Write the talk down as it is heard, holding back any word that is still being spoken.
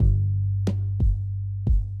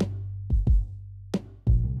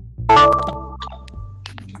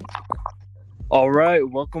All right,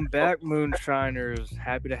 welcome back, Moonshiners.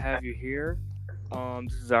 Happy to have you here.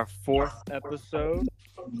 This is our fourth episode.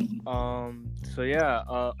 Also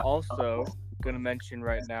gonna mention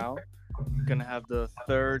right now, gonna have the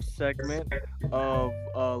third segment of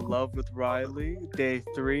Love with Riley, day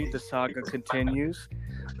 3. The saga continues.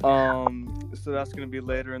 So that's gonna be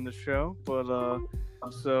later in the show.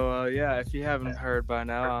 If you haven't heard by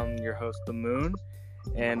now, I'm your host, The Moon,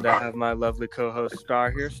 and I have my lovely co-host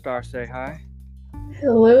Star here. Star, say hi.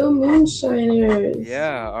 Hello, Moonshiners.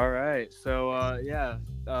 Yeah, all right.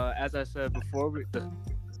 As I said before, the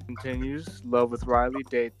continues. Love with Riley,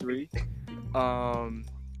 day 3. Um,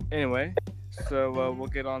 anyway, we'll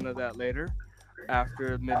get on to that later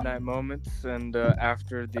after Midnight Moments and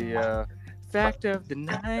after the fact of the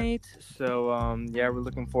night. We're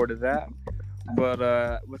looking forward to that.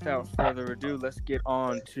 But without further ado, let's get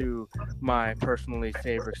on to my personally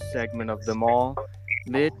favorite segment of them all,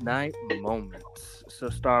 Midnight Moments. So,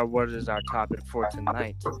 Star, what is our topic for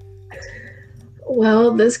tonight?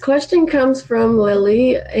 Well, this question comes from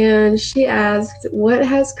Lily, and she asked, what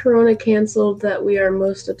has Corona canceled that we are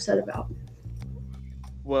most upset about?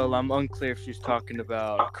 Well, I'm unclear if she's talking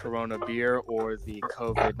about Corona beer or the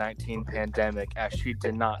COVID-19 pandemic, as she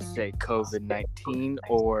did not say COVID-19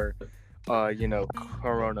 or,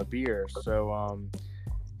 Corona beer. I'm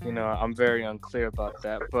very unclear about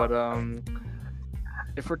that. But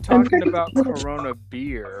if we're talking about Corona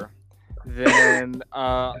beer, then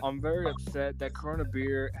I'm very upset that Corona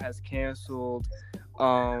beer has canceled.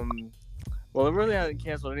 It really hasn't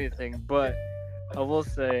canceled anything, but I will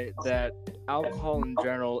say that alcohol in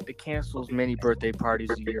general, it cancels many birthday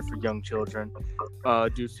parties a year for young children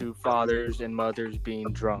due to fathers and mothers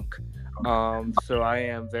being drunk. So I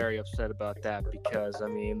am very upset about that because,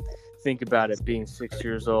 think about it, being 6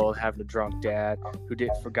 years old, having a drunk dad who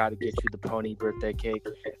forgot to get you the pony birthday cake.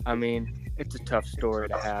 It's a tough story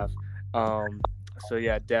to have.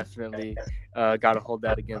 Definitely got to hold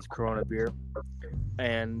that against Corona beer.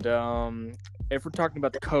 And if we're talking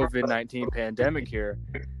about the COVID-19 pandemic here,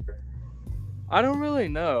 I don't really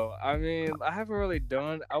know. I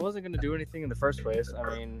wasn't going to do anything in the first place.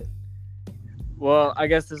 I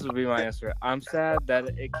guess this would be my answer. I'm sad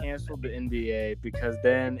that it canceled the NBA because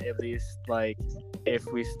then at least,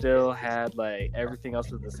 if we still had, everything else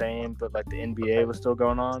was the same, but, the NBA was still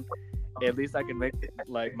going on, at least I could make,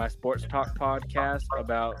 my sports talk podcast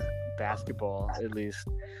about basketball, at least.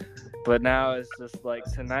 But now it's just,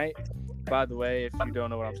 tonight. By the way, if you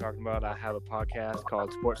don't know what I'm talking about, I have a podcast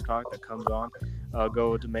called Sports Talk that comes on.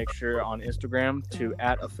 Go to make sure on Instagram to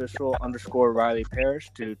 @official_Riley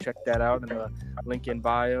Parrish to check that out in the link in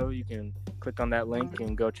bio. You can click on that link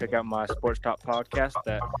and go check out my Sports Talk podcast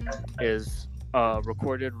that is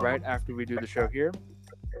recorded right after we do the show here.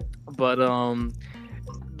 But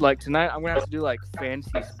tonight I'm gonna have to do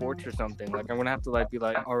fantasy sports or something. I'm gonna have to be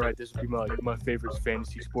all right, this would be my favorite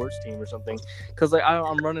fantasy sports team or something, because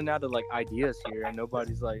I'm running out of ideas here and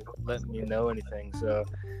nobody's letting me know anything. So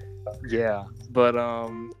yeah,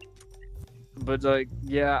 I'm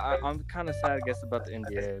kind of sad, I guess, about the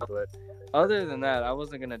NBA. But other than that, I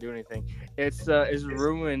wasn't gonna do anything. It's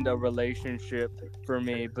ruined a relationship for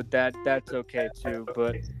me, but that's okay too.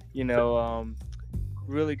 But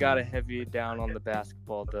really gotta heavy it down on the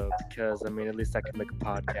basketball though, because at least I can make a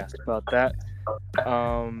podcast about that.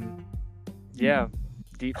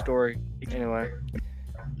 Deep story. Anyway,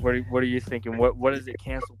 what are you thinking? What is it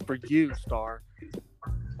canceled for you, Star?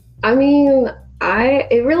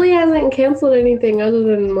 It really hasn't canceled anything other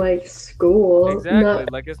than school. Exactly.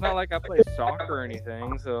 It's not like I play soccer or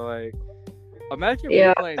anything. So imagine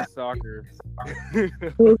me playing soccer.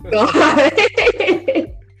 Oh, God.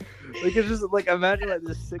 It's just imagine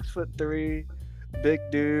this 6'3" big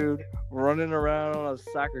dude running around on a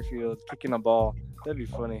soccer field kicking a ball. That'd be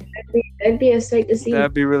funny. That'd be a sight to see.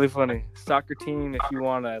 That'd be really funny. Soccer team, if you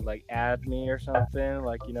want to add me or something,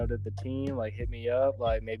 to the team, hit me up.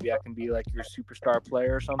 Maybe I can be your superstar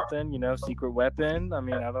player or something. Secret weapon. I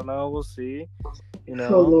don't know. We'll see.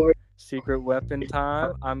 Oh, Lord. Secret weapon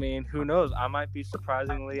time. Who knows? I might be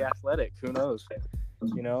surprisingly athletic. Who knows?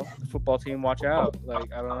 Football team, watch out.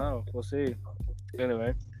 I don't know. We'll see.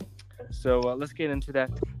 Anyway, so let's get into that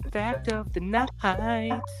fact of the night.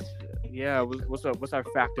 Yeah, what's up? What's our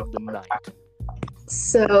fact of the night?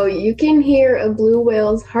 So you can hear a blue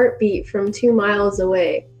whale's heartbeat from 2 miles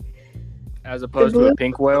away. As opposed to a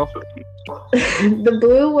pink whale? The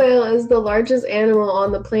blue whale is the largest animal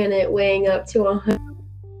on the planet, weighing up to 100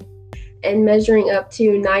 and measuring up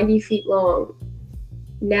to 90 feet long.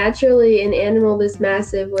 Naturally, an animal this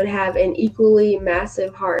massive would have an equally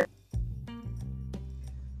massive heart.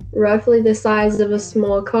 Roughly the size of a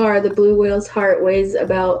small car, the blue whale's heart weighs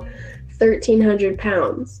about 1,300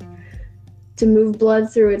 pounds. To move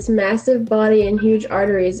blood through its massive body and huge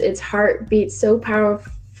arteries, its heart beats so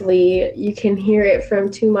powerfully you can hear it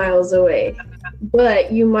from 2 miles away.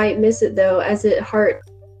 But you might miss it though, as its heart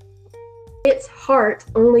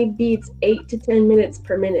only beats 8 to 10 minutes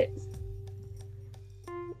per minute.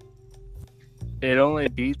 It only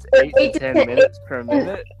beats 8 to 10 minutes per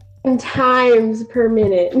minute? Times per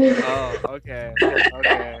minute. Oh, okay.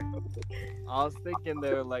 Okay. I was thinking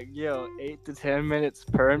they're like, 8 to 10 minutes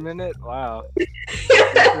per minute? Wow.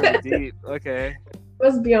 That's really deep. Okay.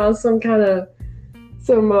 Must be on some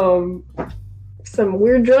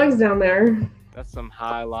weird drugs down there. That's some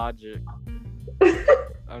high logic.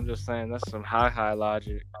 I'm just saying, that's some high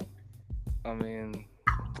logic. I mean,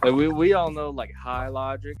 like we all know like high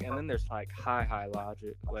logic, and then there's like high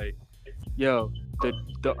logic. Like,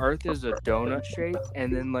 the Earth is a donut shape,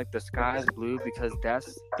 and then like the sky is blue because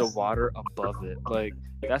that's the water above it. Like,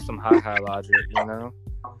 that's some high logic, you know?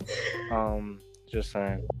 Just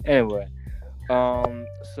saying. Anyway,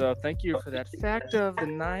 so thank you for that fact of the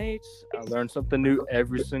night. I learned something new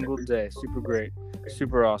every single day. Super great,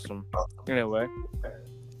 super awesome. Anyway,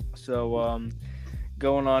 so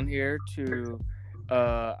going on here to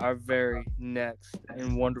our very next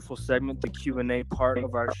and wonderful segment, the Q&A part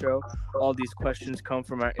of our show. All these questions come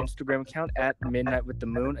from our Instagram account at Midnight with the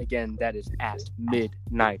Moon. Again, that is at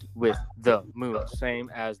Midnight with the Moon, same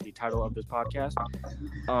as the title of this podcast.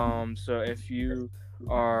 So if you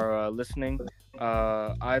are listening,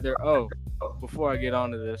 before I get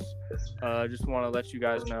on to this, I just want to let you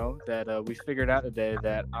guys know that we figured out today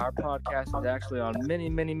that our podcast is actually on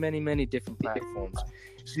many different platforms.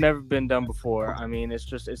 It's never been done before. I mean, it's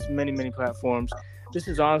many platforms. This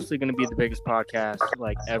is honestly going to be the biggest podcast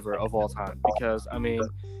like ever of all time, because I mean,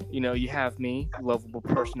 you have me, lovable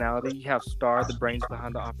personality, you have Star, the brains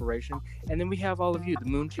behind the operation, and then we have all of you, the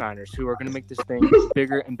moonshiners, who are going to make this thing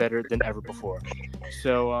bigger and better than ever before.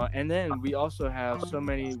 So and then we also have so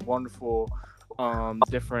many wonderful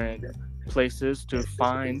different places to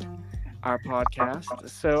find our podcast.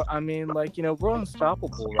 So I mean, like, we're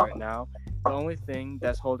unstoppable right now. The only thing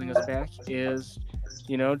that's holding us back is,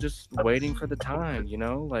 just waiting for the time,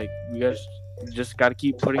 like we guys just got to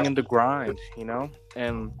keep putting in the grind,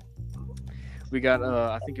 and we got,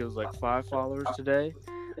 I think it was like 5 followers today.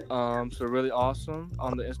 So really awesome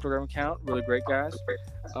on the Instagram account. Really great, guys.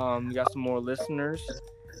 We got some more listeners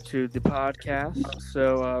to the podcast.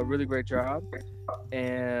 So really great job.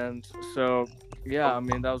 And so, yeah, I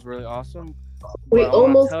mean, that was really awesome. But I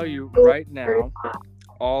want to tell you right now,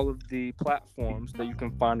 all of the platforms that you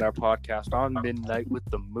can find our podcast on, Midnight with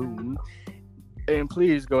the Moon. And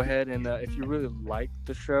please go ahead and if you really like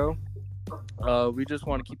the show, we just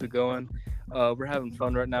want to keep it going. We're having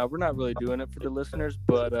fun right now. We're not really doing it for the listeners,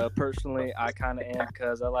 but personally, I kind of am,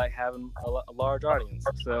 because I like having a large audience.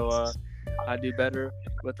 So I do better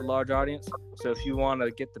with a large audience. So if you want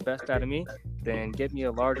to get the best out of me, then get me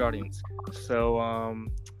a large audience. So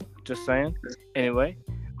just saying. Anyway,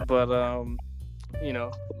 but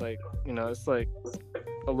it's like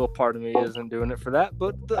a little part of me isn't doing it for that,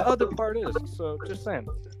 but the other part is. So just saying.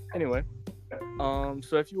 Anyway,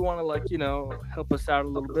 so if you want to help us out a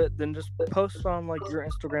little bit, then just post on like your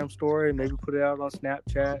Instagram story, maybe put it out on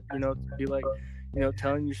Snapchat, be like,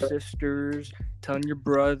 telling your sisters, telling your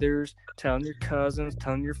brothers, telling your cousins,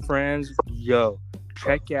 telling your friends,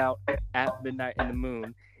 check out at Midnight in the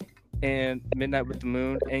Moon and Midnight with the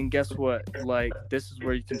Moon. And guess what? Like, this is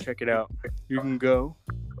where you can check it out. You can go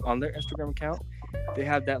on their Instagram account. They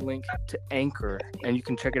have that link to Anchor, and you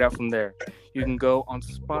can check it out from there. You can go on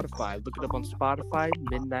Spotify, look it up on Spotify,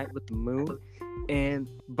 Midnight with the Moon, and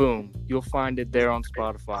boom, you'll find it there on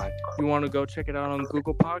Spotify. You want to go check it out on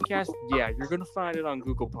Google Podcasts? Yeah, you're going to find it on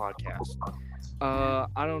Google Podcasts.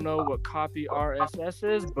 I don't know what copy RSS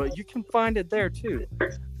is, but you can find it there too.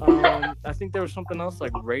 I think there was something else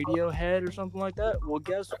like Radiohead or something like that. Well,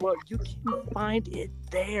 guess what? You can find it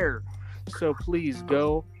there. So please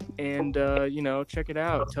go and, check it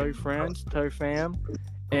out. Tell your friends, tell your fam.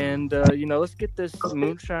 And, let's get this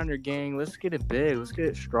Moonshiner gang. Let's get it big. Let's get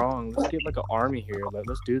it strong. Let's get like an army here.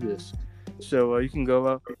 Let's do this. So you can go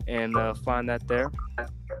up and find that there.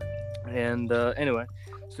 And anyway,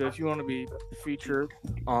 so if you want to be featured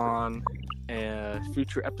on a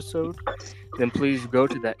future episode, then please go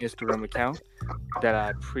to that Instagram account that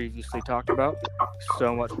I previously talked about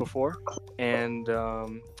so much before. And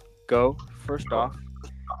go, first off,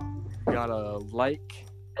 you gotta like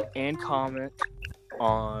and comment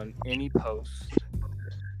on any post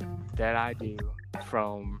that I do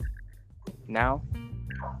from now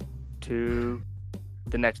to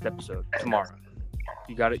the next episode tomorrow.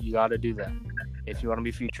 You gotta do that if you want to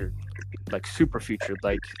be featured, like super featured.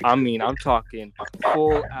 Like I'm talking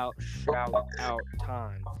full out shout out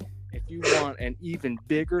time. If you want an even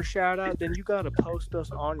bigger shout out, then you gotta post us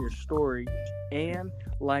on your story and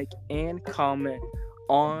like and comment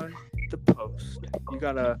on the post. You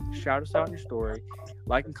gotta shout us out in your story,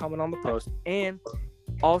 like and comment on the post, and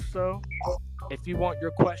also if you want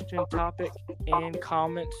your question, topic, and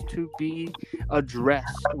comments to be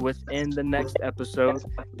addressed within the next episode,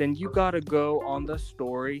 then you gotta go on the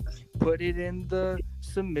story, put it in the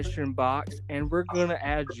submission box, and we're gonna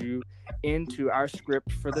add you into our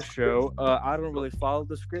script for the show. I don't really follow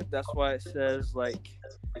the script, that's why it says like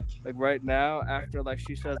right now, after like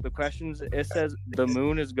she says the questions, it says the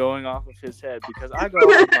moon is going off of his head because I go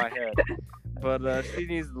off of my head. But she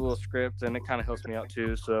needs a little script, and it kind of helps me out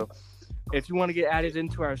too. So if you want to get added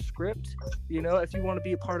into our script, if you want to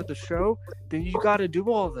be a part of the show, then you got to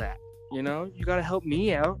do all that. You got to help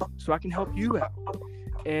me out so I can help you out.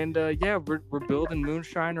 And yeah, we're building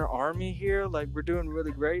Moonshiner Army here. Like, we're doing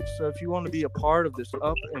really great. So if you want to be a part of this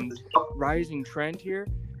up and rising trend here,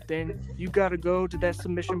 then you got to go to that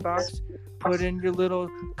submission box, put in your little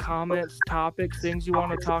comments, topics, things you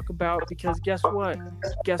want to talk about, because guess what?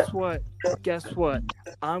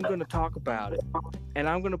 I'm going to talk about it. And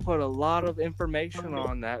I'm going to put a lot of information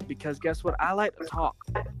on that because guess what? I like to talk.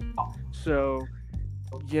 So,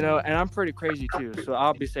 and I'm pretty crazy too. So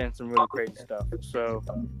I'll be saying some really crazy stuff. So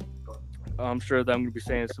I'm sure that I'm going to be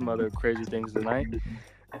saying some other crazy things tonight.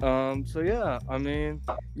 So yeah, I mean,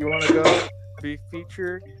 you want to go be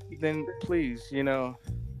featured, then please,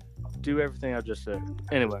 do everything I just said.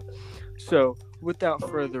 Anyway, so without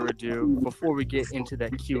further ado, before we get into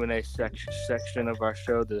that Q&A section of our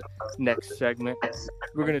show, the next segment,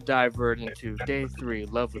 we're going to divert into Day 3,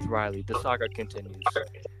 Love with Riley. The saga continues.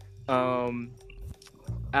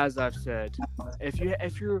 As I've said, if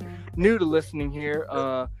you're new to listening here,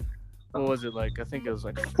 what was it like? I think it was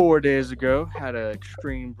like 4 days ago. Had an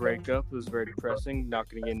extreme breakup. It was very depressing. Not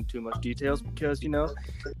going to get into too much details because,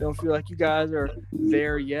 don't feel like you guys are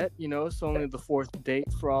there yet. It's only the 4th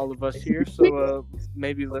date for all of us here. So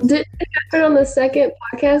maybe let's... Did it happen on the second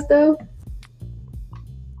podcast, though?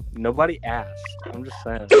 Nobody asked. I'm just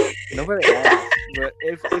saying. Nobody asked. But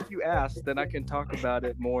if you ask, then I can talk about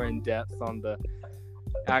it more in depth on the...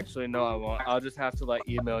 Actually, no, I won't. I'll just have to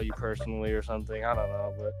email you personally or something. I don't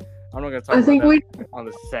know, but I'm not gonna talk about that on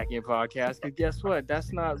the second podcast. Because guess what?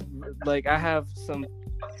 That's not I have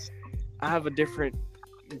a different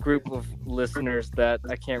group of listeners that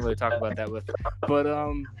I can't really talk about that with. But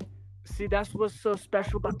see, that's what's so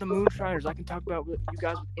special about the Moonshiners. I can talk about with you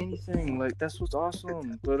guys with anything. That's what's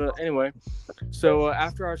awesome. But anyway, so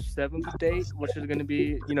after our 7th date, which is gonna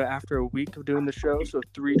be after a week of doing the show, so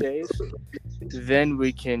 3 days. Then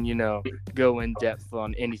we can, go in depth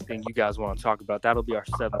on anything you guys want to talk about. That'll be our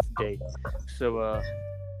 7th date. So,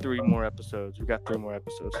 3 more episodes. We got 3 more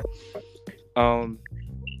episodes.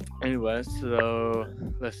 Anyway, so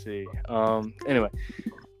let's see. Anyway,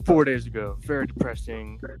 4 days ago, very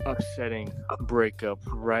depressing, upsetting breakup,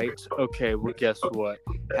 right? Okay, well, guess what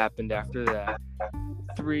happened after that?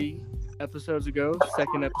 3 episodes ago,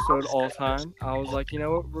 2nd episode all time, I was like, you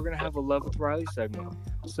know what, we're gonna have a Love with Riley segment.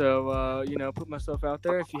 So put myself out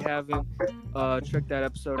there. If you haven't checked that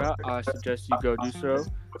episode out, I suggest you go do so.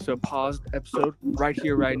 So pause the episode right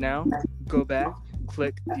here, right now, go back,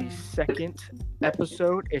 click the 2nd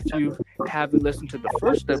episode. If you haven't listened to the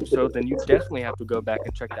 1st episode, then you definitely have to go back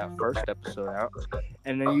and check that 1st episode out.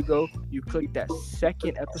 And then you click that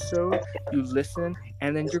 2nd episode, you listen,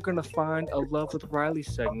 and then you're gonna find a Love with Riley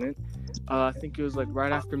segment. I think it was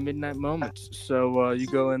right after Midnight Moments. So you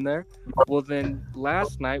go in there. Well, then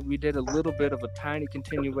last night we did a little bit of a tiny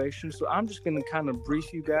continuation. So I'm just gonna kind of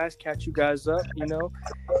brief you guys, catch you guys up,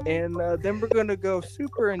 and then we're gonna go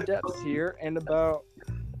super in depth here in about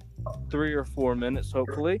 3 or 4 minutes,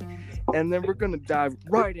 hopefully, and then we're gonna dive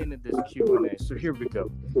right into this Q&A. So here we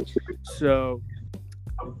go. So,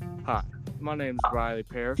 hi, my name is Riley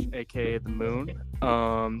Parrish, aka The Moon.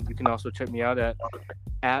 You can also check me out at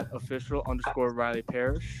 @official_Riley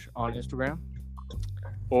Parrish on Instagram.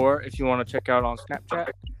 Or if you want to check out on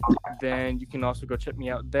Snapchat, then you can also go check me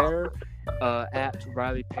out there at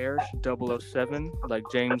Riley Parrish 007, like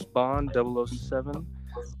James Bond 007.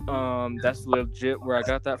 That's legit where I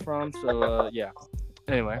got that from. So yeah.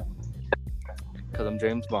 Anyway, because I'm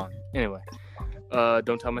James Bond. Anyway,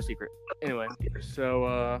 don't tell my secret. Anyway,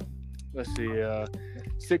 so let's see.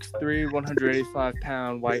 6'3",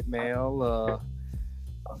 185-pound white male.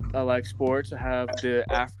 I like sports. I have the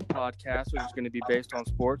after podcast, which is going to be based on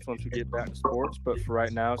sports once we get back to sports. But for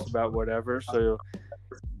right now, it's about whatever. So,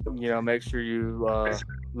 make sure you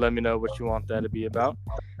let me know what you want that to be about.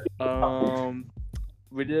 Um,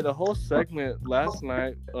 we did a whole segment last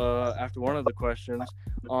night after one of the questions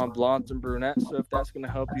on blondes and brunettes. So if that's going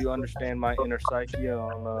to help you understand my inner psyche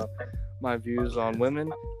on my views on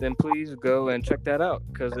women, then please go and check that out.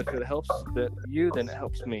 Because if it helps you, then it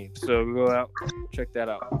helps me. So go out, check that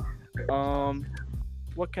out.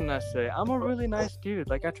 What can I say? I'm a really nice dude.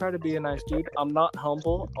 Like, I try to be a nice dude. I'm not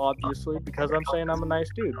humble, obviously, because I'm saying I'm a nice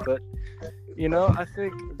dude. But, I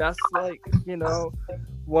think that's like,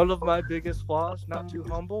 one of my biggest flaws. Not too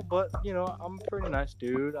humble, but, I'm a pretty nice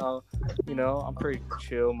dude. I'm pretty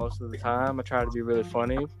chill most of the time. I try to be really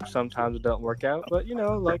funny. Sometimes it don't work out, but,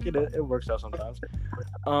 like it works out sometimes.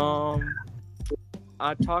 I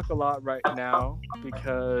talk a lot right now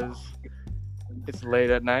because it's late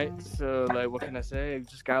at night, so like, what can I say? I've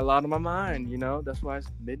just got a lot on my mind, That's why it's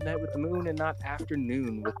midnight with the moon and not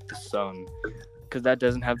afternoon with the sun, because that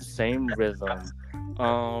doesn't have the same rhythm.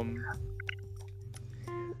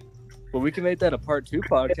 But we can make that a part 2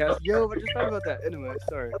 podcast. Yo, I just thought about that. Anyway,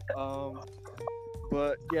 sorry.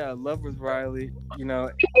 But yeah, Love with Riley. You need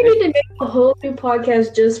to make a whole new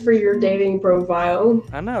podcast just for your dating profile.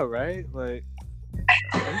 I know, right? Like,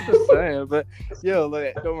 I'm just saying, but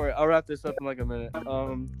like, don't worry, I'll wrap this up in like a minute.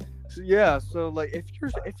 So like, if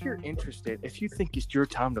you're interested, if you think it's your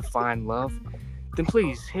time to find love, then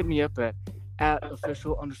please hit me up at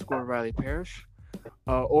official_Riley Parrish,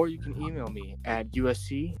 or you can email me at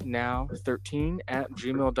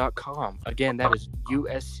uscnow13@gmail.com. Again, that is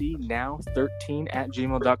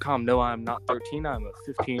uscnow13@gmail.com. No, I'm not 13. I'm a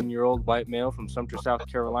 15-year-old white male from Sumter, South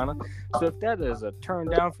Carolina. So if that is a turn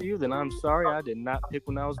down for you, then I'm sorry. I did not pick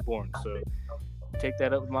when I was born. So take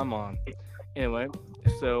that up with my mom. Anyway,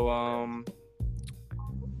 so I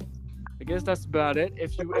guess that's about it.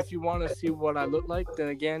 If you want to see what I look like, then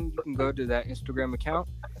again, you can go to that Instagram account.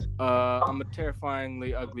 I'm a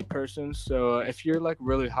terrifyingly ugly person, so if you're like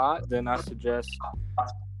really hot, then I suggest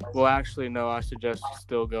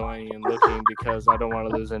still going and looking, because I don't want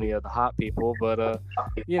to lose any of the hot people. But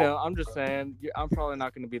I'm just saying, I'm probably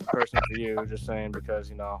not going to be the person for you. Just saying,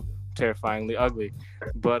 because terrifyingly ugly.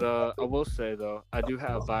 But I will say though, I do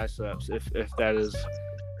have biceps. If that is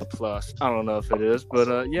a plus, I don't know if it is,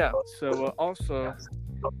 but yeah. So also,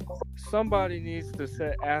 somebody needs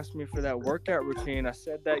to ask me for that workout routine. I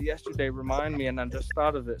said that yesterday. Remind me, and I just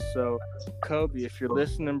thought of it. So, Kobe, if you're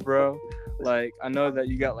listening, bro, like, I know that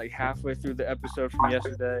you got like halfway through the episode from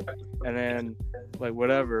yesterday, and then like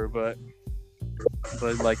whatever, but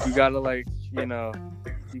like, you gotta like, you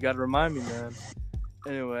gotta remind me, man.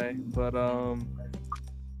 Anyway, but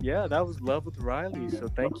yeah, that was Love with Riley. So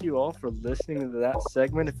thank you all for listening to that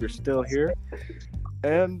segment if you're still here.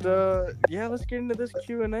 And yeah, let's get into this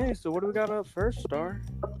Q&A. So what do we got up first, Star?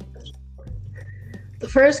 The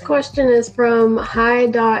first question is from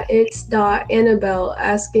hi.x.annabelle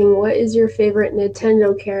asking, what is your favorite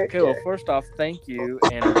Nintendo character? Okay, well, first off, thank you,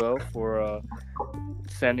 Annabelle, for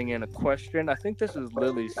sending in a question. I think this is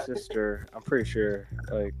Lily's sister. I'm pretty sure,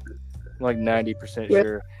 like 90%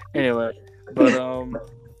 sure. Anyway, but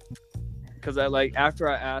because I like, after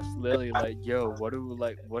I asked Lily, like, yo, what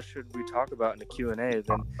should we talk about in the Q&A? Then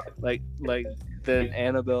then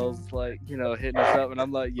Annabelle's like, hitting us up, and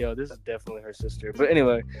I'm like, yo, this is definitely her sister. But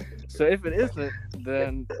anyway, so if it isn't,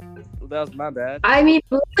 then that was my bad. I mean,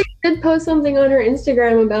 Lily did post something on her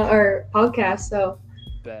Instagram about our podcast, so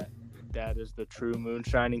that is the true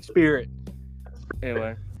moonshining spirit.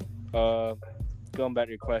 Anyway, going back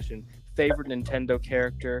to your question, favorite Nintendo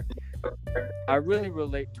character. I really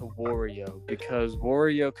relate to Wario, because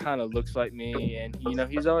Wario kind of looks like me, and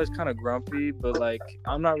he's always kind of grumpy, but like,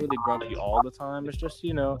 I'm not really grumpy all the time. It's just,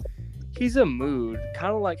 he's a mood,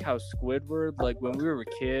 kind of like how Squidward, like when we were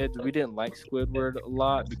kids, we didn't like Squidward a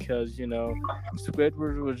lot because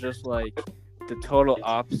Squidward was just like the total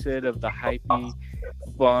opposite of the hypey,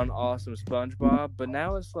 fun, awesome SpongeBob. But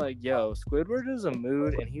now it's like, yo, Squidward is a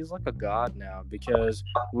mood, and he's like a god now, because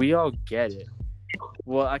we all get it.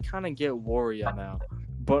 Well, I kind of get Wario now,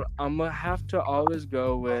 but I'm going to have to always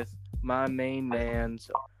go with my main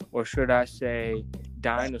man's, or should I say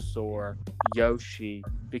dinosaur, Yoshi,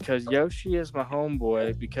 because Yoshi is my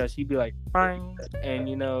homeboy, because he'd be like, bang, and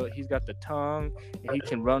he's got the tongue, and he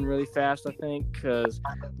can run really fast, I think, because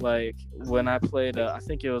like when I played, I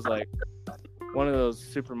think it was like one of those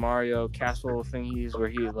Super Mario castle thingies where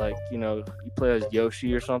he like, you play as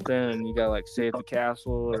Yoshi or something, and you gotta like save the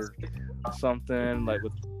castle or something, like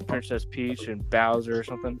with Princess Peach and Bowser or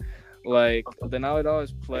something. Like, then I would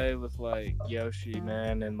always play with like Yoshi,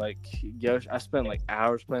 man, and like Yoshi. I spent like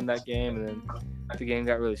hours playing that game, and then the game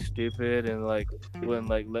got really stupid and like wouldn't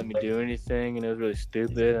like let me do anything, and it was really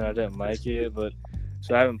stupid, and I didn't like it. But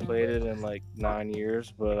so I haven't played it in like 9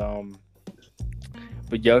 years, but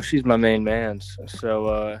Yoshi's my main man,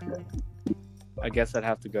 so I guess I'd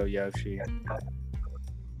have to go Yoshi.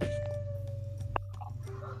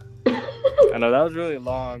 I know that was really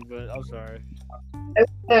long, but I'm sorry.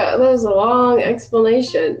 Yeah, that was a long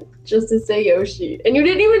explanation just to say Yoshi, and you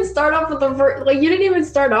didn't even start off with the first. Like, you didn't even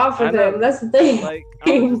start off with him. That's the thing. Like,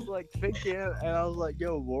 I was just like thinking, and I was like,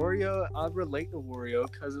 "Yo, Wario." I relate to Wario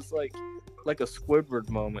because it's like a Squidward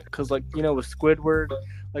moment. Because like, you know, with Squidward,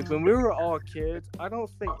 like when we were all kids, I don't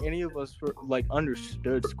think any of us were like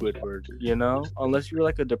understood Squidward. You know, unless you were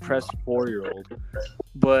like a depressed 4-year-old.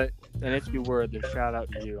 But and if you were, then shout out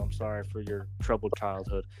to you. I'm sorry for your troubled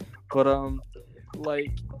childhood. But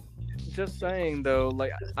like, just saying though,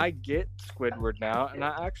 like I get Squidward now, and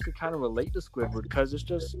I actually kind of relate to Squidward because it's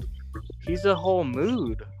just he's a whole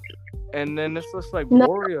mood, and then it's just like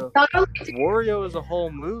Wario. Wario is a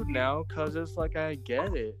whole mood now because it's like I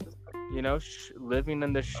get it, you know, living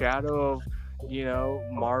in the shadow of, you know,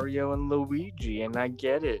 Mario and Luigi, and I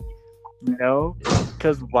get it, you know,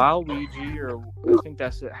 because Waluigi, or I think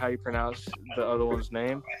that's how you pronounce the other one's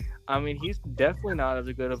name. I mean, he's definitely not as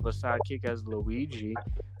good of a sidekick as Luigi.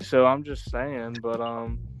 So I'm just saying, but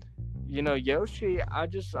you know, Yoshi,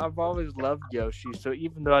 I've always loved Yoshi. So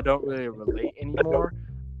even though I don't really relate anymore,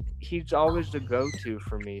 he's always the go-to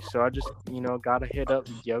for me. So I just, you know, gotta hit up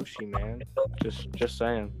Yoshi, man. Just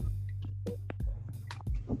saying.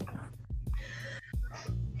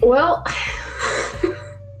 Well,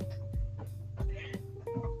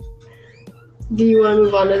 do you want to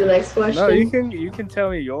move on to the next question? No, you can tell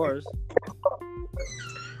me yours.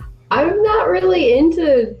 I'm not really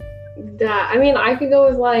into that. I mean, I could go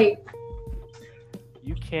with like.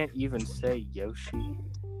 You can't even say Yoshi.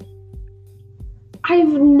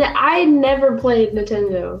 I never played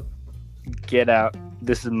Nintendo. Get out.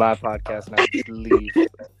 This is my podcast now. Just leave.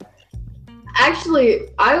 Actually,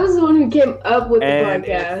 I was the one who came up with the And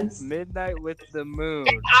podcast. It's Midnight with the Moon.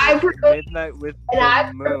 Midnight with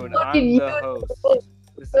the Moon. I'm the host.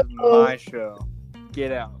 This is my show.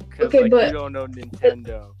 Get out. Because Okay, like, but you don't know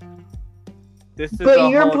Nintendo. This is but a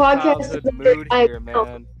your whole podcast childhood is mood like- here,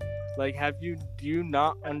 man. Like, do you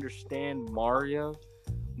not understand Mario?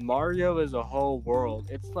 Mario is a whole world.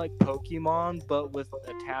 It's like Pokemon, but with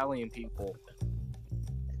Italian people.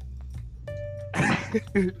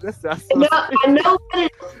 That's so No, I know what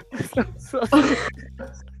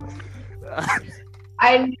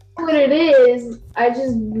I know what it is. I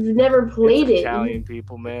just never played it. Italian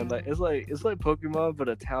people, man. Like it's like Pokemon, but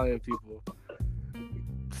Italian people.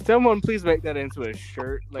 Someone please make that into a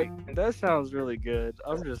shirt. Like, that sounds really good.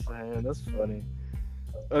 I'm just saying, that's funny.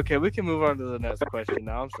 Okay, we can move on to the next question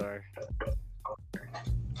now. I'm sorry.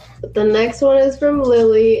 The next one is from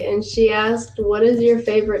Lily, and she asked, "What is your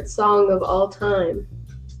favorite song of all time?"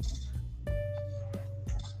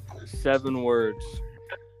 7 words.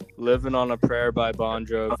 Living on a Prayer by Bon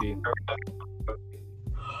Jovi.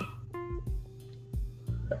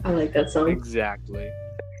 I like that song. Exactly.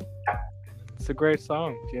 It's a great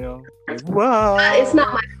song, you know. Like, whoa, It's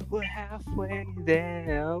not my. we're halfway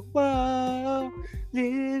there. Whoa,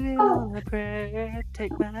 living on a prayer.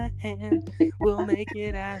 Take my hand, we'll make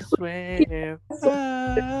it, I swear.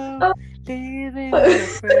 Whoa, living on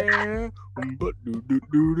a prayer.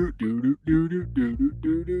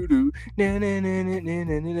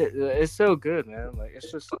 It's so good, man. Like,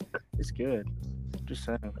 it's good. Just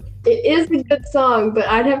saying. It is a good song, but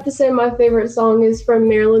I'd have to say my favorite song is from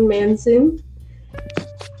Marilyn Manson.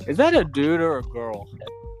 Is that a dude or a girl?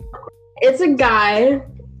 It's a guy,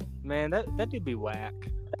 Man, that dude be whack.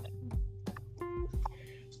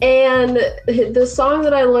 and the song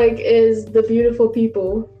that I like is "The Beautiful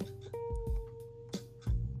People."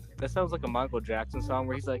 That sounds like a Michael Jackson song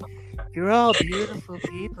where he's like, "You're all beautiful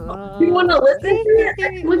people." You want to listen to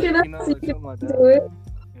it? Look it up. You know, So like you something like can that. do it.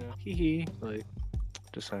 You know, hee hee. Like,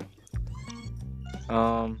 just saying.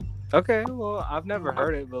 Okay, well, I've never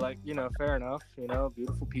heard it, but like, you know, fair enough. You know,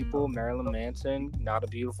 beautiful people, Marilyn Manson, not a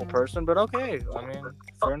beautiful person, but okay. I mean,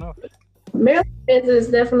 fair enough. Marilyn Manson is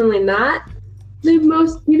definitely not the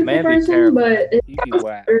most beautiful Man be person, terrible. but He'd be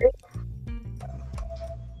whack.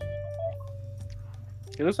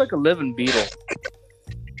 He looks like a living beetle.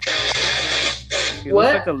 He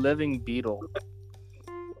What? looks like a living beetle.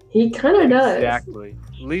 He kind of does. Exactly.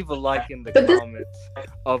 Leave a like in the But this- comments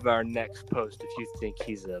of our next post if you think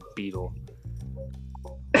he's a beetle.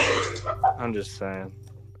 I'm just saying.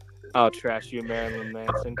 I'll trash you, Marilyn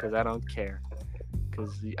Manson, because I don't care.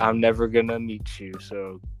 Because I'm never gonna meet you.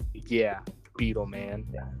 So, yeah, Beetle Man.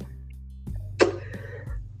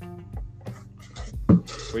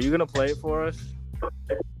 Were you gonna play it for us?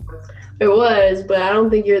 It was, but I don't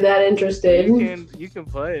think you're that interested. You can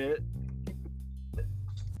play it.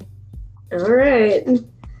 All right.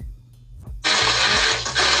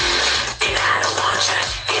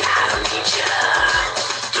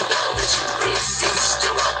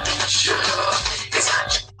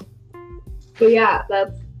 But yeah,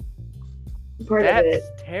 that's part of it.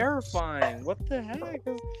 That's terrifying. What the heck?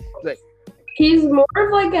 Like, he's more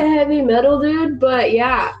of like a heavy metal dude, but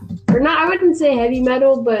yeah, or not. I wouldn't say heavy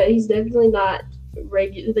metal, but he's definitely not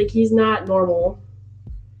regular. Like he's not normal.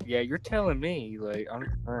 yeah, you're telling me. Like,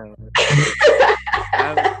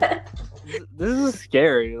 this is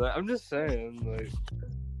scary. Like, I'm just saying. Like,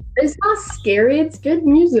 it's not scary. It's good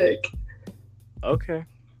music. Okay.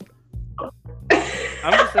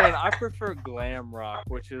 I'm just saying, I prefer glam rock,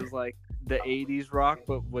 which is like the 80s rock,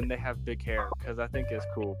 but when they have big hair, because I think it's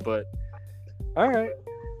cool. But, all right.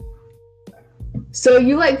 So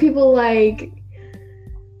you like people like...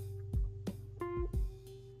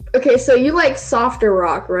 Okay, so you like softer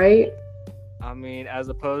rock, right? I mean, as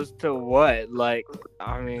opposed to what? Like,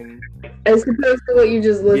 I mean... As opposed to what you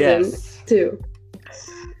just listened to.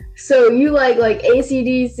 So you like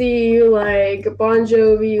AC/DC, you like Bon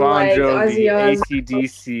Jovi, you like Ozzy Osbourne.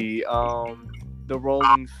 AC/DC, the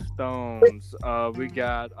Rolling Stones, we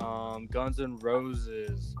got Guns N'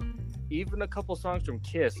 Roses, even a couple songs from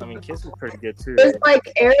Kiss. I mean, Kiss is pretty good too. There's like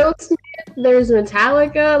Aerosmith, there's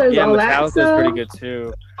Metallica, there's all that Metallica's stuff. Pretty good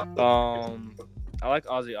too. I like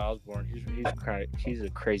Ozzy Osbourne. He's a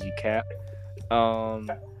crazy cat.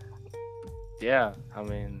 Yeah, I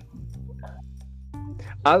mean,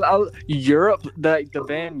 Europe, the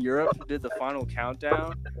band Europe who did the final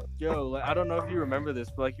countdown. Yo, like, I don't know if you remember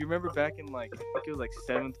this, but like, you remember back in like, I think it was like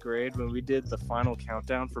 7th grade when we did the final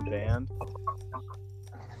countdown for band.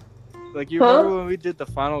 Like, you remember when we did the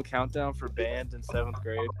final countdown for band in 7th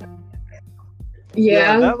grade?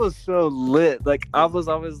 Yeah, that was so lit. Like, I was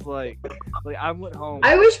like I went home.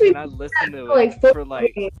 I wish and I listened to it for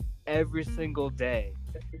like every single day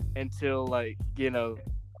until like, you know,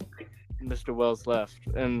 Mr. Wells left,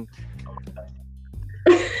 and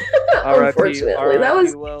unfortunately, that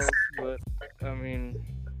was Wells. But I mean,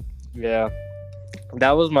 yeah,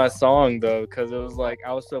 that was my song though, because it was like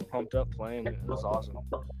I was so pumped up playing it. It was awesome.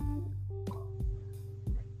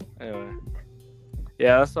 Anyway,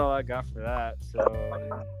 yeah, that's all I got for that. So,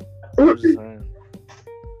 I'm just saying.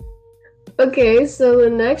 Okay, so the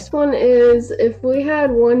next one is, if we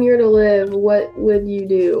had 1 year to live, what would you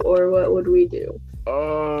do, or what would we do?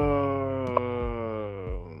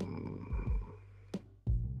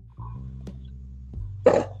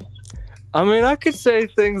 I mean, I could say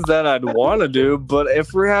things that I'd want to do, but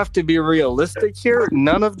if we have to be realistic here,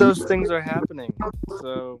 none of those things are happening.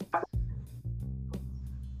 So,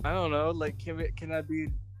 I don't know. Like, can I be?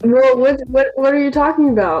 Well, what are you talking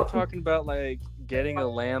about? I'm talking about like getting a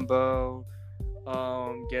Lambo,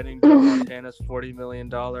 getting Joe Montana's $40 million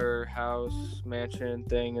house mansion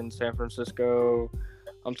thing in San Francisco.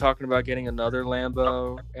 I'm talking about getting another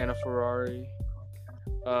Lambo and a Ferrari.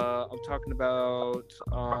 I'm talking about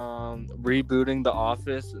rebooting The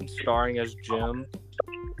Office and starring as Jim.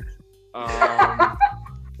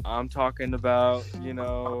 I'm talking about, you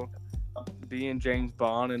know, being James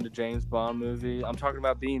Bond in the James Bond movie. I'm talking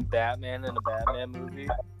about being Batman in a Batman movie.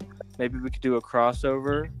 Maybe we could do a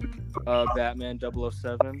crossover, Batman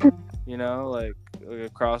 007, you know, like a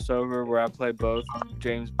crossover where I play both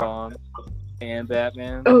James Bond and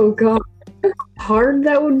Batman. Oh god, hard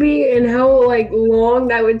that would be, and how like long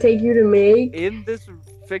that would take you to make. In this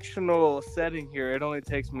fictional setting here, it only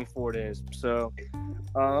takes me 4 days. So,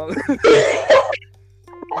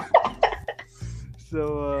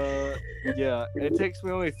 yeah, it takes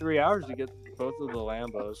me only 3 hours to get both of the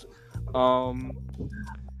Lambos.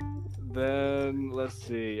 Then let's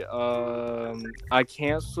see. I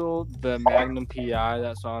canceled the Magnum PI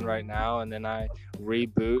that's on right now, and then I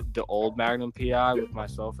reboot the old Magnum PI with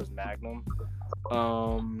myself as Magnum.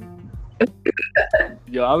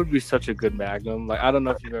 Yo, I would be such a good Magnum. Like, I don't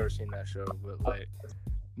know if you've ever seen that show, but like,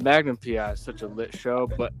 Magnum PI is such a lit show,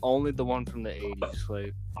 but only the one from the 80s.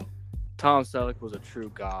 Like, Tom Selleck was a true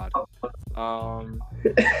god.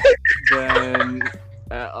 Then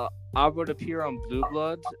I would appear on Blue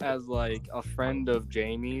Bloods as like a friend of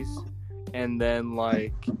Jamie's, and then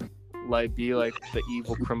like be like the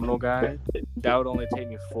evil criminal guy. That would only take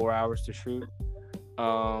me 4 hours to shoot.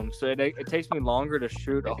 So it takes me longer to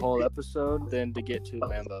shoot a whole episode than to get 2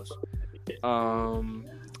 Lambos.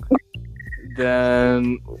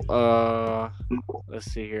 Then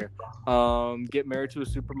let's see here. Get married to a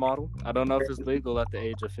supermodel. I don't know if it's legal at the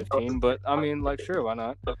age of 15, but I mean, like, sure, why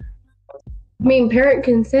not? I mean, parent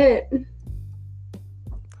consent.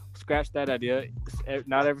 Scratch that idea.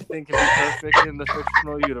 Not everything can be perfect in the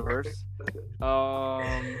fictional universe.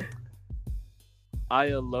 I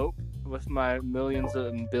elope with my millions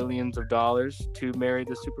and billions of dollars to marry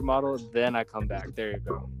the supermodel. Then I come back. There you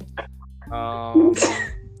go.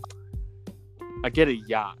 I get a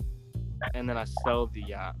yacht, and then I sell the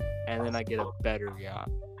yacht, and then I get a better yacht.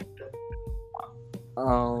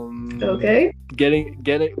 Okay.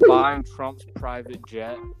 Buying Trump's private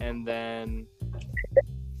jet, and then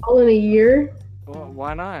All in a year. well,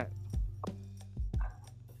 why not?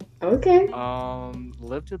 Okay.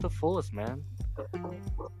 Live to the fullest, man.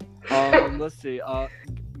 Let's see.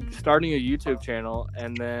 Starting a YouTube channel,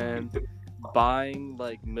 and then buying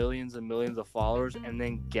like millions and millions of followers, and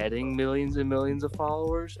then getting millions and millions of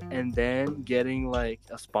followers, and then getting like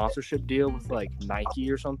a sponsorship deal with like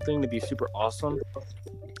Nike or something to be super awesome.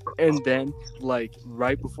 And then like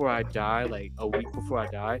right before I die, like a week before I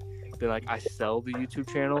die, then like I sell the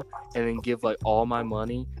YouTube channel and then give like all my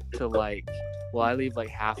money to like, well, I leave like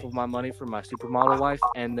half of my money for my supermodel wife,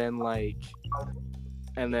 and then like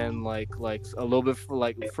a little bit for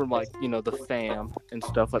like you know, the fam and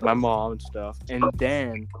stuff, like my mom and stuff. And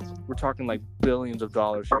then we're talking like billions of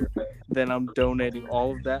dollars here. Then I'm donating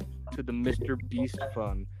all of that to the Mr. Beast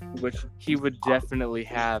fund, which he would definitely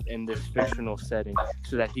have in this fictional setting,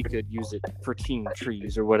 so that he could use it for team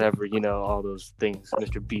trees or whatever, you know, all those things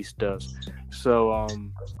Mr. Beast does. So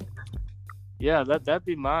yeah, that'd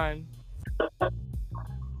be mine.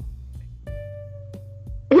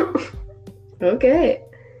 Okay.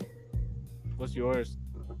 What's yours?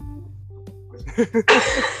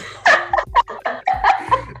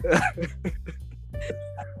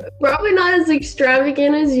 Probably not as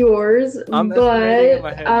extravagant as yours, I'm estimating in my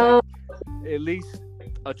but head like, at least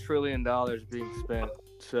 $1 trillion being spent.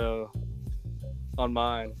 So on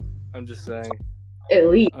mine, I'm just saying at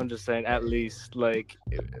least like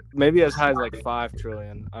maybe as high as like 5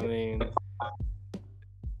 trillion. I mean,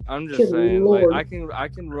 I'm just Good saying, Lord. like I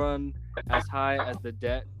can run as high as the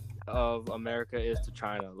debt of America is to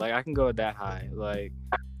China. Like I can go that high. Like,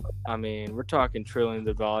 I mean, we're talking trillions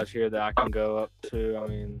of dollars here that I can go up to. I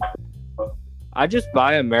mean, I just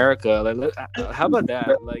buy America. Like, how about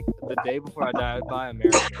that? Like the day before I die, I'd buy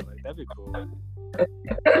America. Like that'd be cool.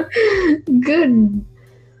 Good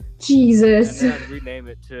Jesus. And then I'd rename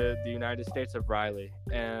it to the United States of Riley,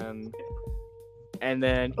 and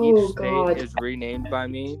then each Oh, state God. is renamed by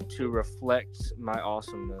me to reflect my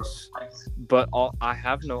awesomeness. But I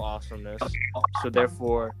have no awesomeness, so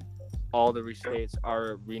therefore all the states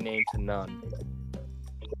are renamed to none.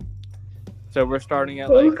 So we're starting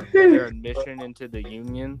at like their admission into the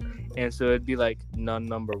union, and so it'd be like none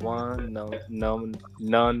number 1, none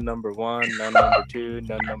number 1, none number 2,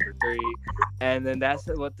 none number 3, and then that's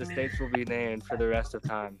what the states will be named for the rest of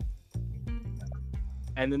time.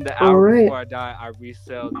 And then the hour before I die, I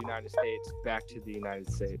resell the United States back to the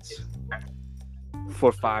United States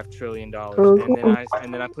for $5 trillion,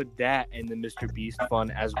 and then I put that in the Mr. Beast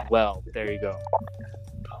fund as well. There you go.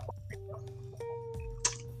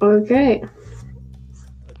 Okay.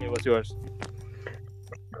 Okay, what's yours?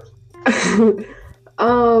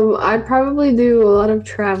 I'd probably do a lot of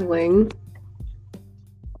traveling.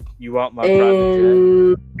 You want my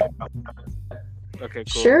private jet? Okay,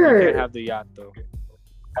 cool. Sure. You can't have the yacht though.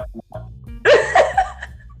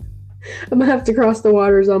 I'm gonna have to cross the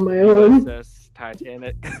waters on my own. USS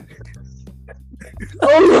Titanic.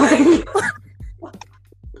 Oh my God.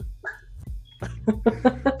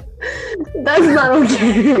 That's not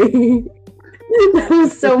okay. That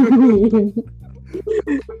was so mean.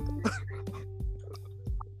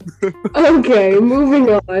 Okay, moving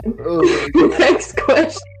on. Next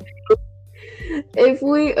question.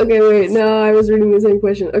 No, I was reading the same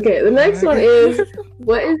question. Okay, the next one is,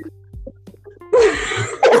 what is...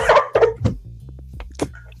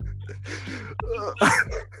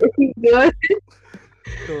 Good?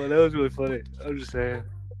 Oh, that was really funny. I'm just saying.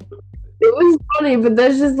 It was funny, but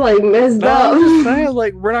that's just like messed up. I'm just saying,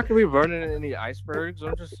 like, we're not gonna be burning any icebergs.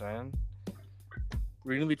 I'm just saying.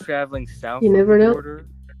 We're gonna be traveling south. You never know. Border.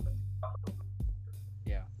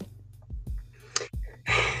 Yeah.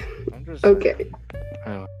 I'm just saying. Okay.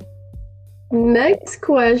 Next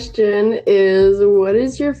question is, what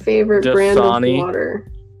is your favorite brand of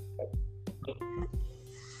water?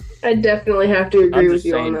 I definitely have to agree with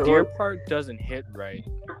you on that Deer one. Park doesn't hit right.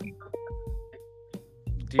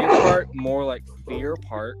 Deer Park more like Fear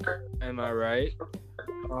Park. Am I right?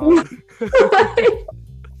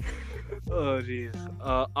 Oh jeez.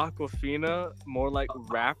 Aquafina, more like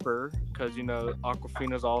rapper, because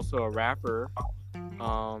Aquafina's also a rapper.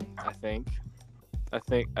 I think. I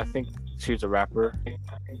think she's a rapper.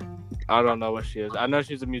 I don't know what she is. I know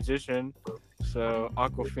she's a musician, so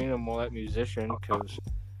Aquafina more like musician, because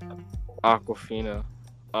Aquafina.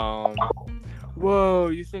 Um, Whoa,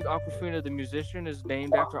 you think Aquafina the musician is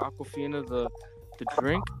named after Aquafina the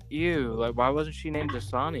drink? Ew, like why wasn't she named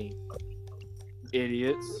Dasani?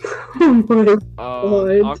 Idiots. Oh my god.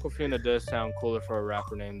 Aquafina does sound cooler for a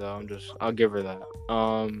rapper name though. I'll give her that.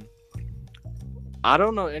 I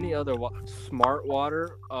don't know any other smart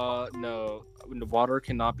water. No, water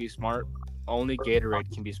cannot be smart. Only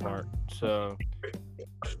Gatorade can be smart. So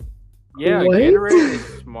yeah, What? Gatorade is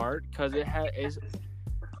smart because it is.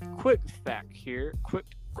 Quick fact here.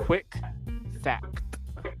 Quick fact.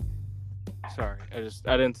 Sorry,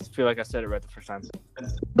 I didn't feel like I said it right the first time.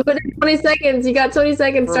 But 20 seconds. You got 20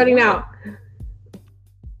 seconds For starting what?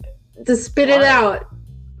 now. To spit it Why? out.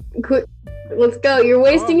 Quick. Let's go. You're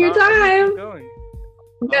wasting your I'm gonna time. keep going.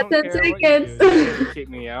 You I got don't 10 care what you seconds. do. You can't kick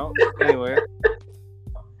me out. Anyway.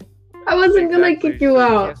 I wasn't gonna kick you so You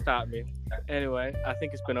out. can't stop me. Anyway, I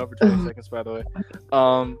think it's been over 20 seconds, by the way.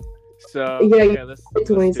 So Yeah, you let's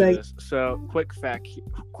 20 do this. So quick fact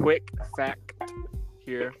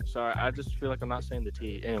here. Sorry, I just feel like I'm not saying the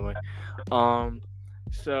T. Anyway,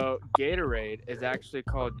 so Gatorade is actually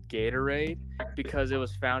called Gatorade because it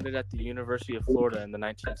was founded at the University of Florida in the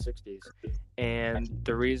 1960s. And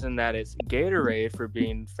the reason that it's Gatorade for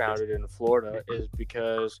being founded in Florida is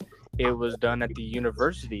because it was done at the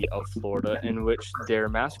University of Florida, in which their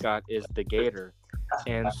mascot is the Gator.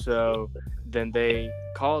 And so then they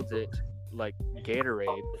called it like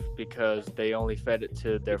Gatorade because they only fed it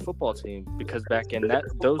to their football team, because back in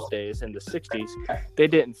those days in the 60s they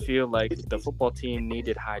didn't feel like the football team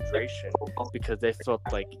needed hydration because they felt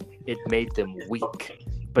like it made them weak.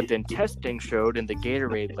 But then testing showed in the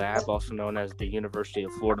Gatorade lab, also known as the University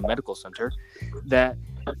of Florida Medical Center, that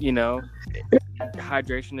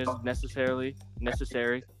hydration is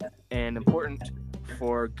necessary and important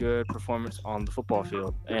for good performance on the football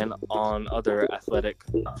field and on other athletic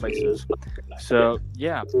places. So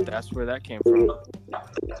yeah, that's where that came from.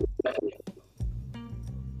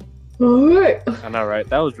 Alright. I know, right?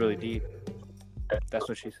 That was really deep. That's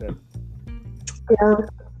what she said. Yeah.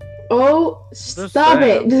 Oh, Just stop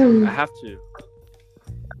saying. it. I have to.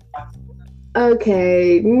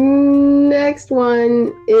 Okay, next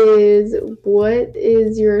one is, what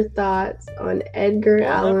is your thoughts on Edgar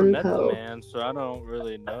Well, I never Allan met the Poe? man, so I don't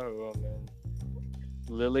really know. I mean,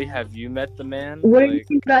 Lily, have you met the man? What do you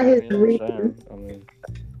think about his I'm reading? saying. I mean,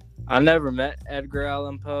 I never met Edgar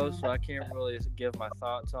Allan Poe, so I can't really give my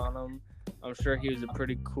thoughts on him. I'm sure he was a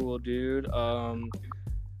pretty cool dude.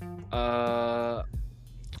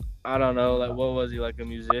 I don't know, like, what was he, like a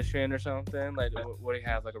musician or something? Like, what do he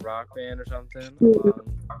have, like a rock band or something?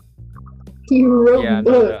 He wrote Yeah, I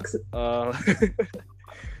know that. books. I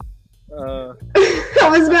I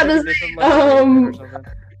was about to think he did say, something like Raven or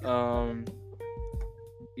something.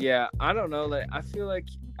 Yeah, I don't know. Like, I feel like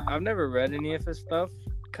I've never read any of his stuff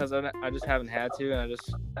because I just haven't had to, and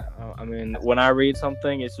I mean, when I read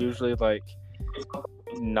something, it's usually like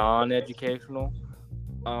non-educational,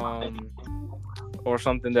 or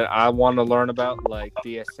something that I want to learn about, like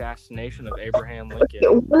the assassination of Abraham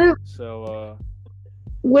Lincoln. So,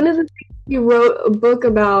 one of the things he wrote a book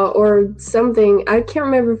about, or something, I can't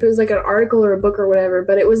remember if it was like an article or a book or whatever,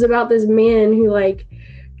 but it was about this man who like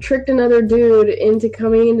tricked another dude into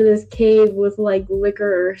coming into this cave with like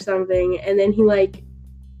liquor or something, and then he like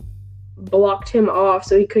blocked him off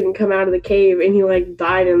so he couldn't come out of the cave, and he like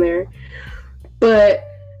died in there. But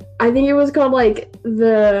I think it was called like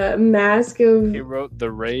The Mask of... he wrote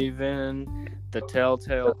The Raven, The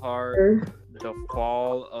Telltale Heart, The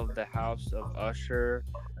Fall of the House of Usher,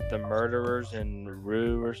 The Murderers in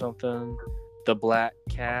Rue or something, The Black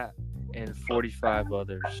Cat, and 45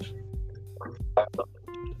 others.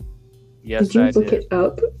 Yes, Did you I look did. it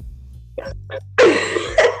up?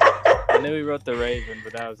 I knew he wrote The Raven,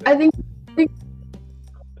 but that was it. I think...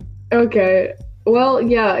 Okay. Well,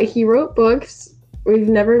 yeah, he wrote books. We've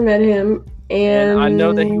never met him. And I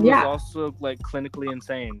know that he was yeah. also like clinically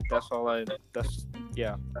insane.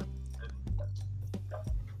 Yeah.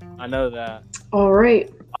 I know that. All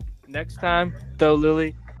right. Next time, though,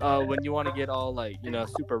 Lily, when you want to get all like,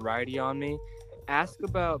 super righty on me, ask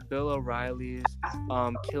about Bill O'Reilly's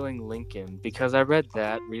killing Lincoln, because I read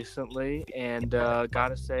that recently, and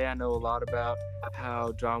gotta say I know a lot about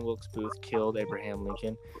how John Wilkes Booth killed Abraham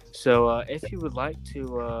Lincoln. So if you would like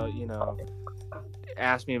to,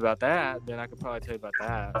 ask me about that, then I could probably tell you about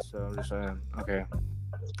that. So I'm just saying, okay.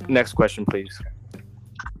 Next question, please.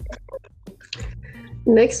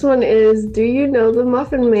 Next one is, do you know the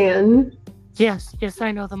Muffin Man? Yes,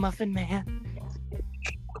 I know the Muffin Man.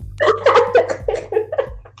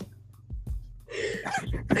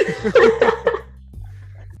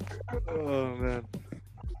 Oh man.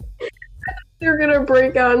 You're gonna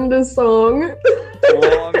break out into song.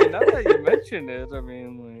 Well, I mean, now that you mention it, I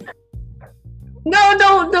mean, like. No,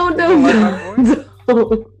 don't. Don't.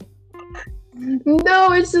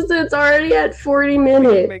 No, it's just that it's already at 40 We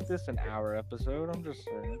minutes. can make this an hour episode. I'm just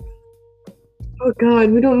saying. Oh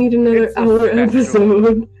God, we don't need another It's a hour special.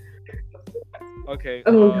 episode. Okay.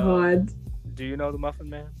 Oh God. Do you know the Muffin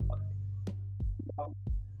Man?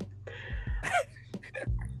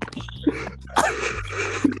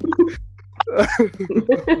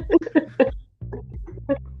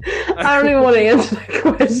 I don't even want to answer that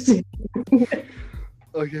question.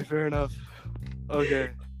 Okay, fair enough. Okay.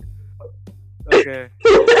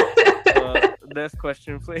 Next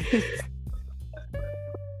question, please.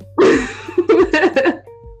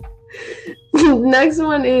 Next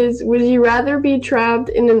one is, would you rather be trapped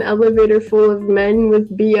in an elevator full of men with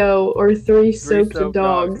BO or three soaked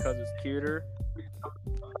dogs? Because it's cuter.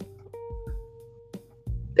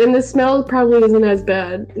 And the smell probably isn't as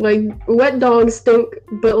bad. Like, wet dogs stink,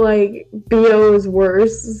 but like BO is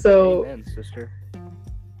worse. So Amen, sister.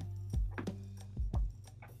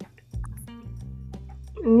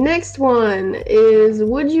 next one is,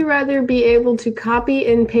 would you rather be able to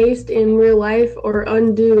copy and paste in real life or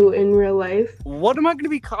undo in real life? What am I gonna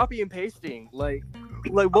be copy and pasting? Like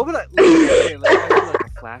what would I okay, like I have like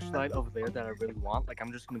a flashlight over there that I really want. Like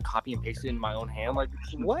I'm just gonna copy and paste it in my own hand. Like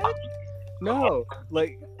what? No.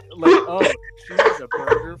 Like oh, she has a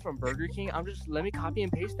burger from Burger King. Let me copy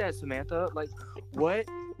and paste that, Samantha. Like what?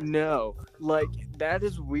 No. Like that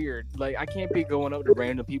is weird. Like I can't be going up to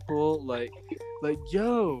random people like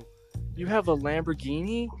yo, you have a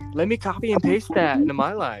Lamborghini? Let me copy and paste that into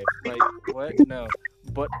my life. Like what? No.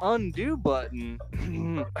 But undo button.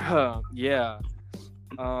 Yeah.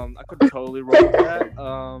 I could totally roll with that.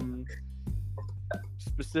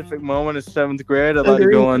 Specific moment is 7th grade. I'd like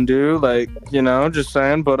to go undo, like, just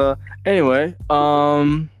saying. But anyway,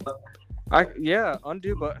 undo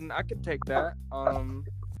button. I could take that.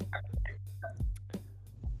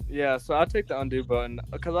 Yeah, so I'll take the undo button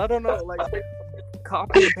because I don't know, like,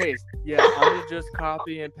 copy and paste. Yeah, I'm gonna just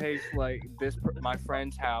copy and paste like my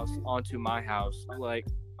friend's house onto my house. Like,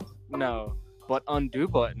 no, but undo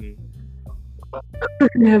button.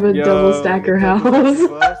 You have a double stacker house.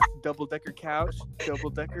 Double decker couch, double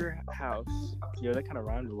decker house. Yo, that kind of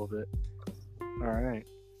rhymed a little bit. All right,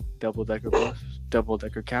 double decker bus, double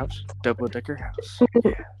decker couch, double decker house.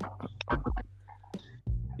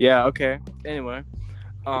 Yeah. Okay. Anyway,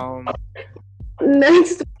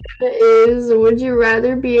 next is, would you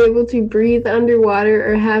rather be able to breathe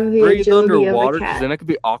underwater or have the agility of a cat? Then I could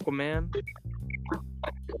be Aquaman.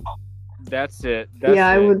 That's it.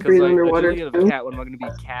 I would breathe underwater. Agility of a cat. What am I going to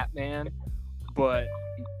be, Catman? But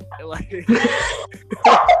like,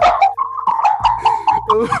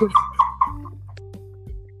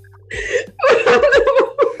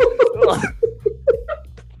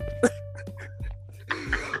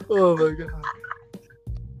 oh my god.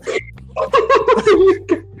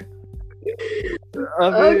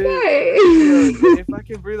 Okay. If I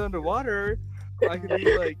can breathe underwater, I could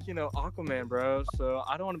be like, Aquaman, bro. So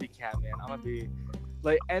I don't want to be Catman. I want to be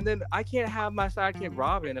like, and then I can't have my sidekick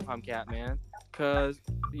Robin if I'm Catman, cause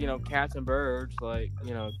cats and birds, like,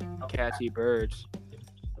 cats eat birds.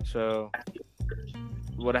 So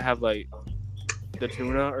would I have like the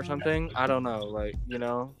tuna or something? I don't know, like,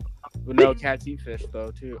 but no, cats eat fish though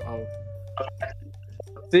too. Oh.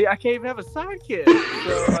 See, I can't even have a sidekick.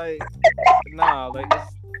 So, like, nah, like,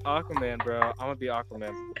 it's Aquaman, bro. I'm gonna be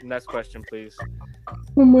Aquaman. Next question, please.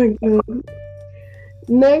 Oh my god.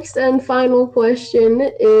 Next and final question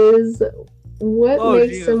is, what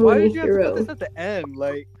makes someone a hero? Why did you have to put this at the end?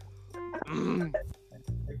 Like,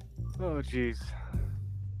 oh, jeez.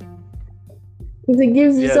 Because it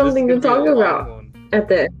gives you something to talk about at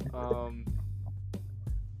the end.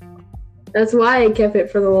 That's why I kept it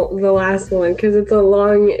for the last one, because it's a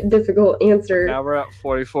long, difficult answer. Now we're at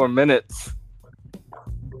 44 minutes.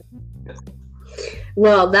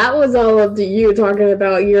 Well, that was all up to you talking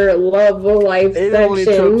about your love life section. It only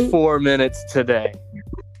took 4 minutes today.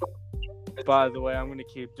 By the way, I'm going to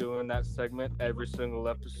keep doing that segment every single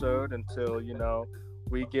episode until,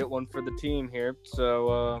 we get one for the team here.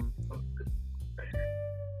 So,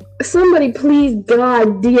 somebody please,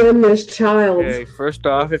 God, DM this child. Okay, first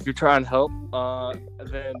off, if you're trying to help,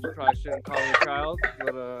 then you probably shouldn't call me a child.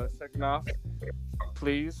 But second off,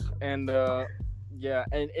 please. And Yeah,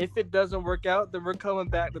 and if it doesn't work out, then we're coming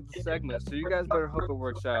back to the segment. So you guys better hope it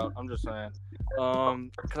works out. I'm just saying.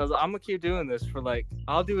 Cause I'm gonna keep doing this for like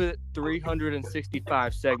I'll do it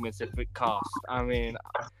 365 segments if it costs. I mean,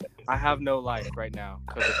 I have no life right now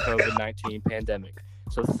because of COVID-19 pandemic.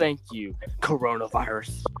 So thank you,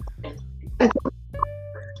 coronavirus.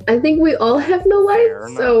 I think we all have no life, Fair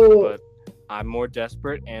enough, so but I'm more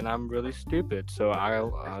desperate and I'm really stupid. So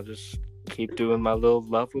I'll just keep doing my little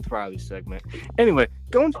love with Riley segment. Anyway,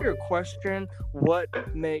 going to your question, what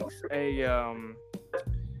makes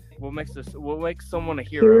someone a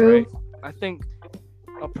hero, right? I think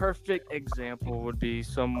a perfect example would be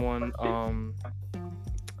someone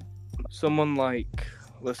like,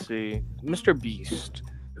 let's see, Mr. Beast,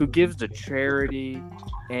 who gives to charity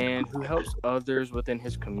and who helps others within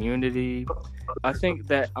his community. I think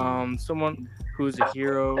that someone who is a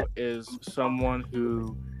hero is someone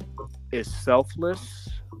who is selfless,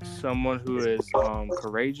 someone who is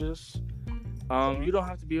courageous. You don't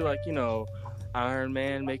have to be like, Iron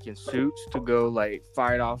Man making suits to go like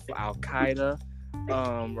fight off Al Qaeda,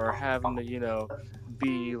 or having to,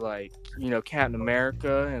 be like, Captain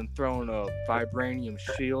America and throwing a vibranium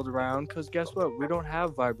shield around. Because guess what? We don't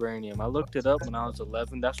have vibranium. I looked it up when I was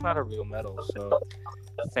 11. That's not a real metal. So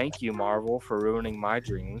thank you, Marvel, for ruining my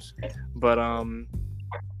dreams. But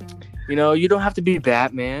you don't have to be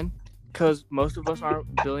Batman, because most of us aren't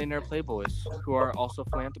billionaire playboys who are also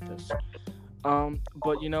philanthropists.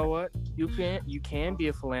 But you know what? You can be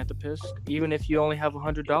a philanthropist even if you only have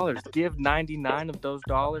 $100. Give 99 of those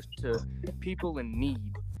dollars to people in need.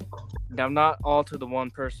 Now, not all to the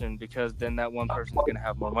one person, because then that one person is gonna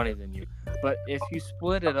have more money than you. But if you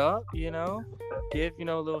split it up, give a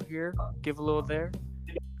little here, give a little there,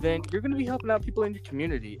 then you're gonna be helping out people in your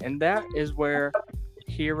community, and that is where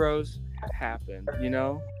heroes happen.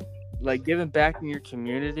 Like giving back in your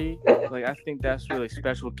community, like I think that's really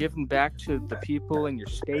special. Giving back to the people in your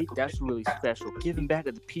state, that's really special. Giving back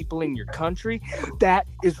to the people in your country, that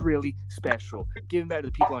is really special. Giving back to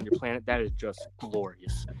the people on your planet, that is just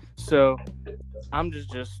glorious. So I'm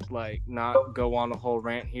just like not go on a whole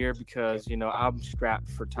rant here because I'm strapped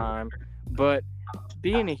for time. But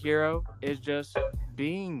being a hero is just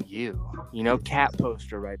being you. Cat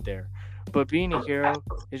poster right there. But being a hero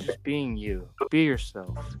is just being you. Be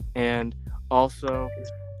yourself. And also,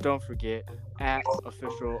 don't forget,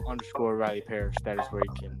 @official_Riley Parrish. That is where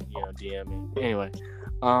you can, DM me. Anyway,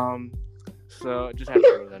 so just had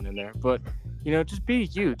to throw that in there. But, just be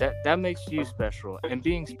you. That makes you special. And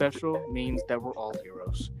being special means that we're all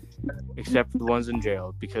heroes. Except for the ones in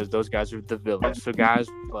jail, because those guys are the villains. So guys,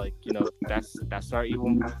 like, that's our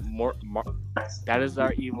evil that is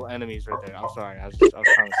our evil enemies right there. I'm sorry, I was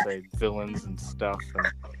trying to say villains and stuff.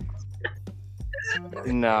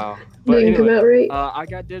 No, but anyway, I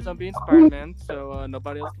got dibs on being Spider-Man, so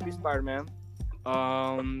nobody else can be Spider-Man.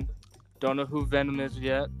 Don't know who Venom is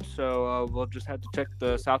yet, so we'll just have to check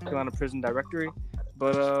the South Carolina prison directory.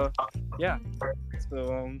 But yeah,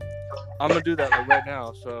 so I'm gonna do that right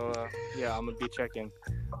now. So yeah, I'm gonna be checking.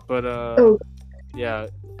 But yeah,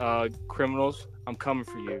 criminals, I'm coming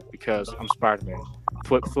for you because I'm Spider-Man.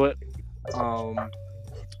 Flip.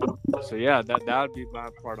 So yeah, that would be my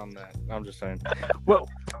part on that. I'm just saying. Well,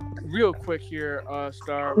 real quick here,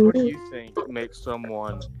 Star, what do you think makes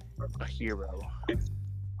someone a hero?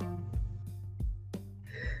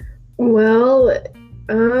 Well,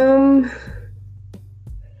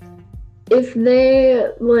 if they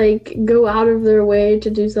like go out of their way to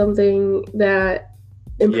do something that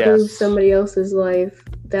improves somebody else's life,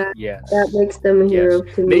 that makes them a hero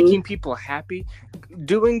to me. Making people happy,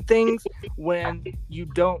 doing things when you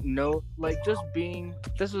don't know, like just being.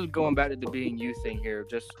 This is going back to the being you thing here.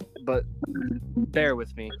 But bear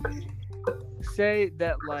with me. Say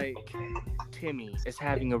that like Timmy is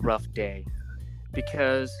having a rough day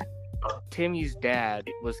because Timmy's dad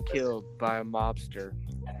was killed by a mobster.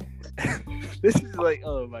 This is like,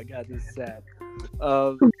 oh my god, this is sad.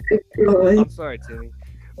 I'm sorry, Timmy,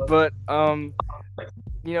 but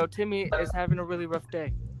Timmy is having a really rough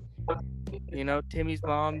day. Timmy's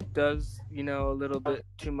mom does a little bit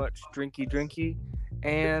too much drinky,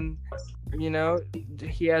 and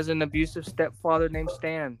he has an abusive stepfather named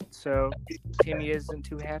Stan. So Timmy isn't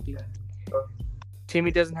too happy.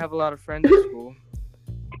 Timmy doesn't have a lot of friends at school.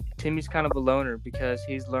 Timmy's kind of a loner because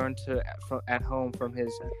he's learned at home from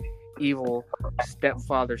his evil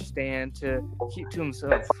stepfather Stan to keep to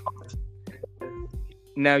himself.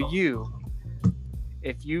 Now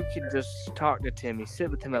if you could just talk to Timmy,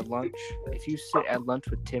 sit with him at lunch, if you sit at lunch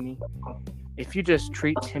with Timmy, if you just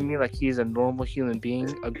treat Timmy like he's a normal human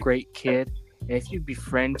being, a great kid, and if you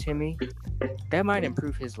befriend Timmy, that might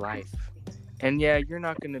improve his life. And yeah, you're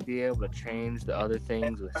not going to be able to change the other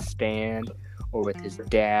things with Stan or with his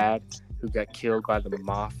dad who got killed by the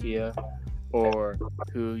mafia, or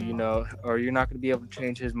who, or you're not going to be able to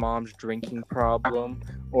change his mom's drinking problem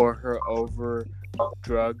or her over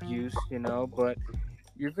drug use, but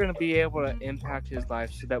you're going to be able to impact his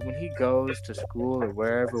life so that when he goes to school or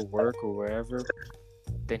wherever, work or wherever,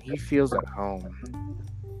 then he feels at home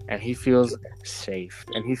and he feels safe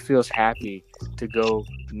and he feels happy to go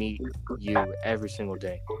meet you every single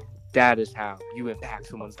day. That is how you impact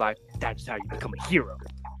someone's life. That is how you become a hero.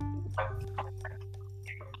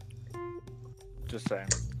 Just saying.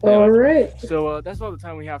 All Anyway, right. so that's all the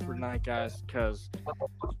time we have for tonight, guys, because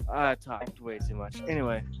I talked way too much.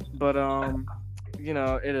 Anyway, but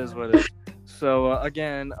it is what it is. So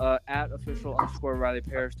again, at official_Riley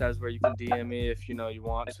Parrish, that is where you can DM me if you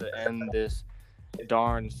want to end this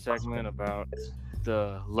darn segment about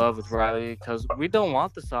the love with Riley, because we don't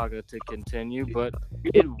want the saga to continue, but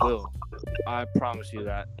it will. I promise you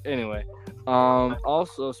that. Anyway,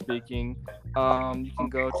 also speaking, you can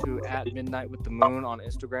go to at Midnight with the Moon on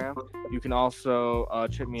Instagram. You can also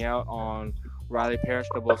check me out on Riley Parrish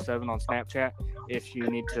 007 on Snapchat if you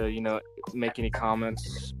need to, make any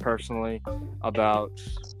comments personally about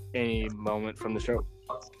any moment from the show.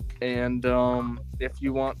 And if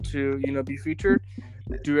you want to, be featured,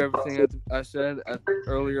 do everything that I said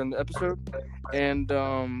earlier in the episode. And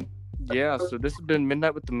yeah, so this has been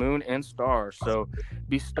Midnight with the Moon and Stars. So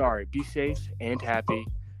be starry, be safe, and happy.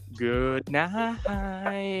 Good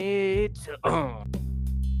night.